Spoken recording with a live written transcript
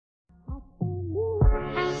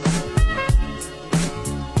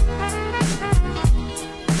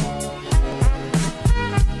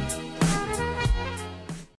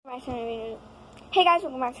Hey guys,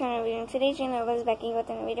 welcome back to another video. Today's channel is Becky with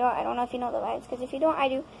another video. I don't know if you know the vibes, because if you don't, I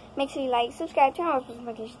do. Make sure you like, subscribe, turn on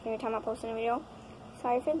notifications every time I post a video.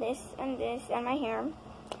 Sorry for this and my hair.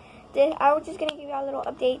 I was just going to give you a little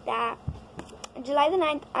update that July the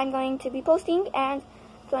 9th, I'm going to be posting and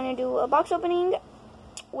going to do a box opening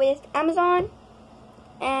with Amazon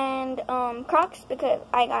and Crocs, because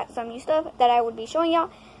I got some new stuff that I would be showing y'all.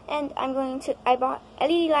 And I bought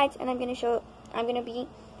LED lights, and I'm going to be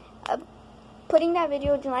putting that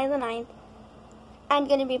video July the 9th. I'm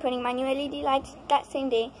going to be putting my new LED lights that same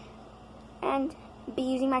day and be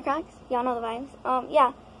using my Crocs. Y'all know the vibes.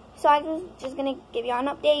 Yeah. So I was just going to give y'all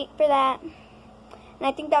an update for that. And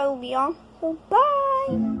I think that will be all. So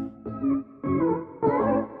bye!